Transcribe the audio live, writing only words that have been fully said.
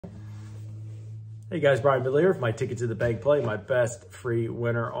Hey guys, Brian Bitler here for my Ticket to the Bank play, my best free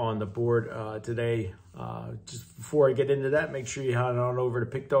winner on the board today. Just before I get into that, make sure you head on over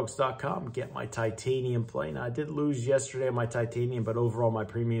to pickdogs.com, get my titanium play. Now, I did lose yesterday on my titanium, but overall my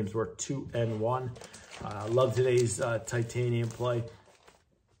premiums were 2-1. Love today's titanium play.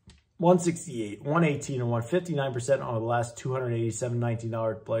 168, 118, and 159% on the last 287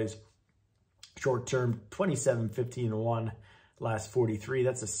 $19 plays. Short term, 27, 15, and 1. Last 43,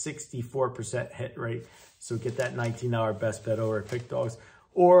 that's a 64% hit rate. So get that $19 best bet over at Pick Dogs.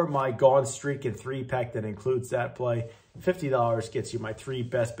 Or my Gone Streak and 3-pack that includes that play. $50 gets you my 3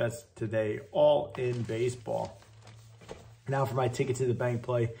 best bets today, all in baseball. Now for my Ticket to the Bank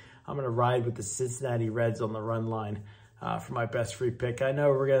play, I'm going to ride with the Cincinnati Reds on the run line for my best free pick. I know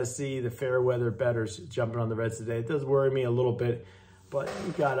we're going to see the fair weather bettors jumping on the Reds today. It does worry me a little bit. But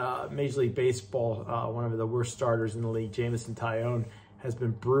you got Major League Baseball, one of the worst starters in the league, Jameson Taillon, has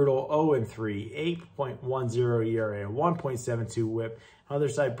been brutal. 0-3, 8.10 ERA, 1.72 WHIP. On the other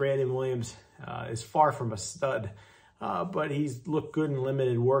side, Brandon Williams is far from a stud, but he's looked good in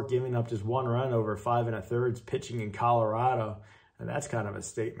limited work, giving up just 1 run over 5 1/3, pitching in Colorado. And that's kind of a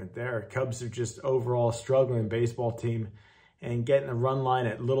statement there. Cubs are just overall struggling baseball team, and getting a run line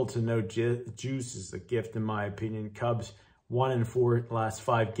at little to no juice is a gift, in my opinion. Cubs 1-4 last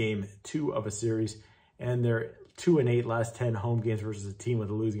 5 game 2 of a series, and they're 2-8 last 10 home games versus a team with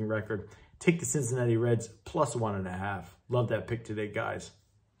a losing record. Take the Cincinnati Reds plus 1.5. Love that pick today, guys.